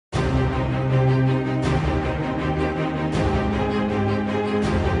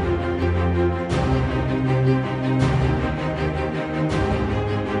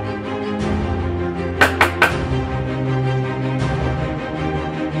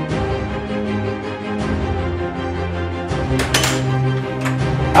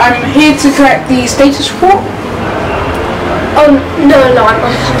I'm here to collect the status report. Oh, no, I'm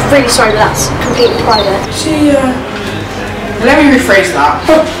really sorry, but that's completely private. See, let me rephrase that.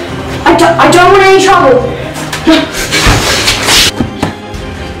 I don't want any trouble.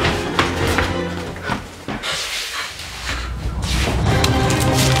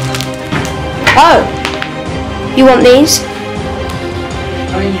 Oh, you want these?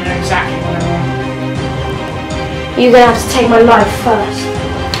 I mean, you know exactly what I want. You're gonna have to take my life first.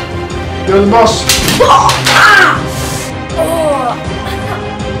 You're the boss.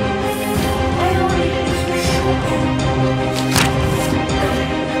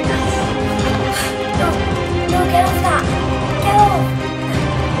 No, get off that. Get off.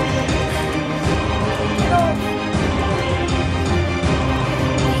 Get off.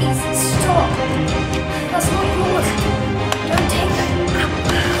 Please, stop. That's not yours. Don't take them.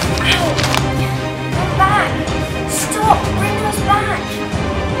 Ow. Come back. Stop. Bring us back.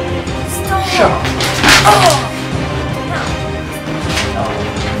 Stop. Shut up. Oh.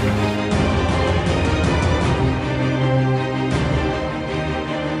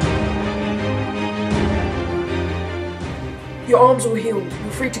 Your arm's all healed.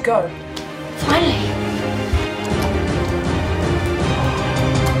 You're free to go. Finally.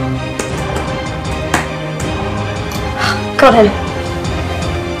 Got him.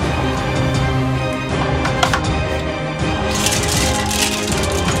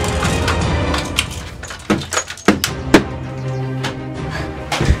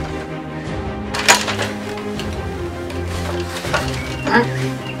 Huh?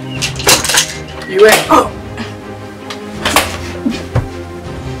 You in? Oh.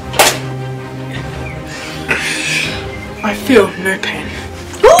 I feel no pain.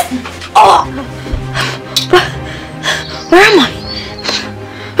 Oh! Where am I?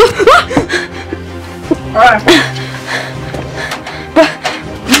 Alright.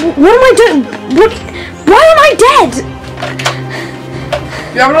 What am I doing? Why am I dead?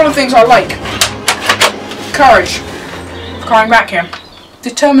 You have a lot of things I like. Courage. For coming back here.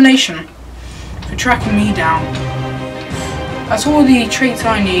 Determination. For tracking me down. That's all the traits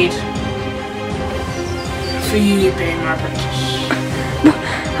I need for you being my apprentice.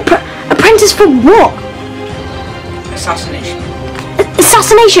 Apprentice for what? Assassination.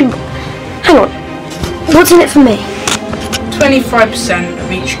 Assassination? Hang on. What's in it for me? 25%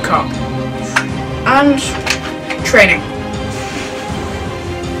 of each cup. And training.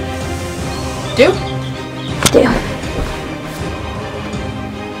 Deal? Deal.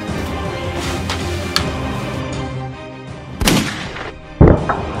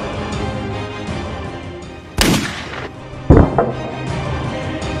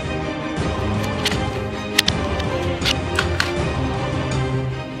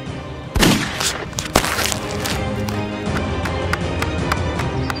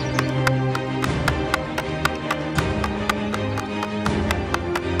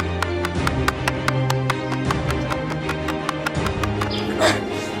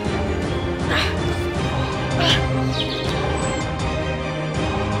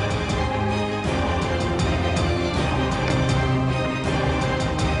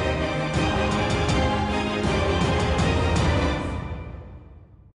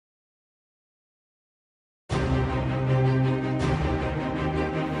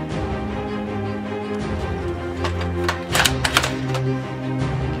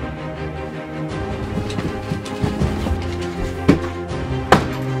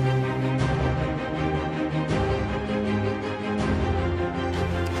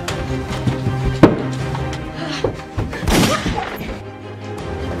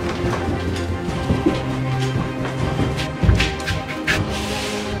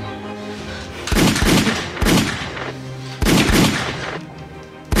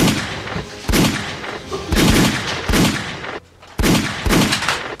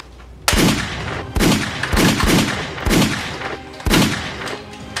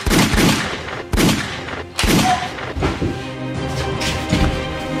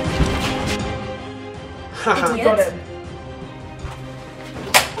 Haha, got him.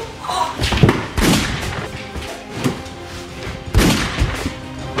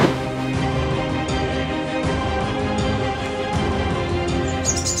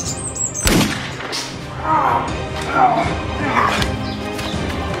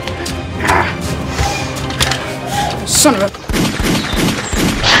 Son of a...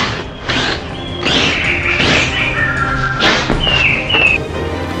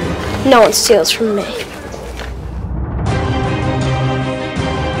 No one steals from me.